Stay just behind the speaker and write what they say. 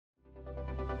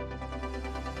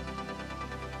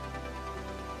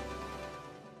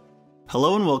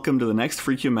Hello and welcome to the next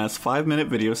FreeQMS 5-minute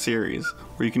video series,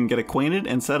 where you can get acquainted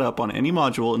and set up on any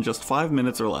module in just 5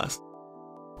 minutes or less.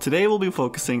 Today we'll be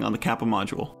focusing on the CAPA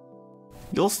module.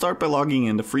 You'll start by logging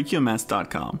into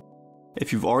FreeQMS.com.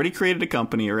 If you've already created a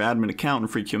company or admin account in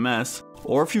FreeQMS,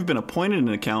 or if you've been appointed an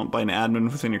account by an admin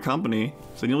within your company,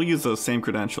 then you'll use those same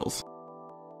credentials.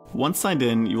 Once signed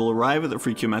in, you will arrive at the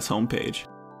FreeQMS homepage.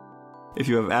 If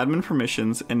you have admin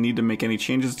permissions and need to make any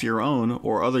changes to your own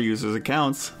or other users'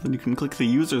 accounts, then you can click the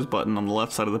Users button on the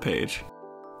left side of the page.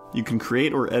 You can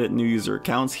create or edit new user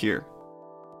accounts here.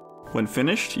 When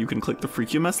finished, you can click the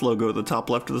FreeQMS logo at the top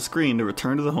left of the screen to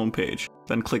return to the homepage,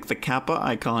 then click the CAPA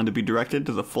icon to be directed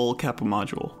to the full CAPA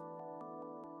module.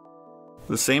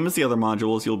 The same as the other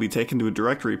modules, you'll be taken to a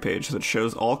directory page that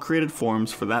shows all created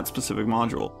forms for that specific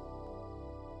module.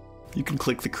 You can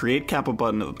click the Create CAPA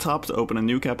button at the top to open a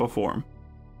new CAPA form.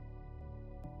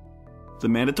 The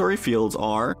mandatory fields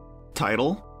are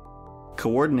Title,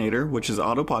 Coordinator, which is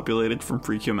auto-populated from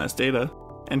FreeQMS data,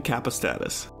 and CAPA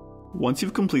status. Once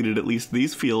you've completed at least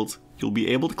these fields, you'll be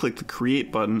able to click the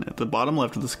Create button at the bottom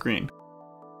left of the screen.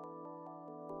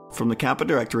 From the CAPA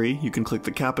directory, you can click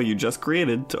the CAPA you just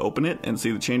created to open it and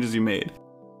see the changes you made.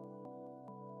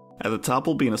 At the top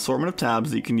will be an assortment of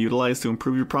tabs that you can utilize to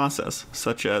improve your process,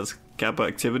 such as CAPA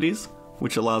Activities,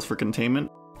 which allows for containment,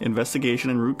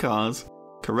 investigation and root cause,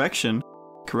 correction,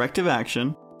 corrective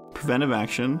action, preventive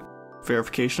action,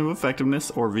 verification of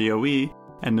effectiveness or VOE,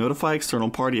 and notify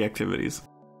external party activities.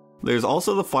 There's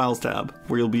also the Files tab,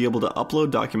 where you'll be able to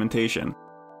upload documentation,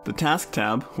 the Task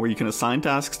tab, where you can assign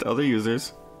tasks to other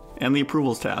users, and the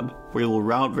Approvals tab, where you will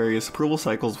route various approval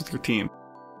cycles with your team.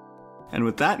 And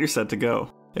with that, you're set to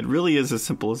go. It really is as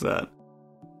simple as that.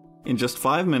 In just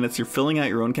 5 minutes, you're filling out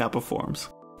your own CAPA forms.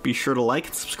 Be sure to like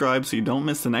and subscribe so you don't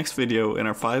miss the next video in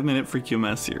our 5-minute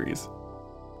FreeQMS series.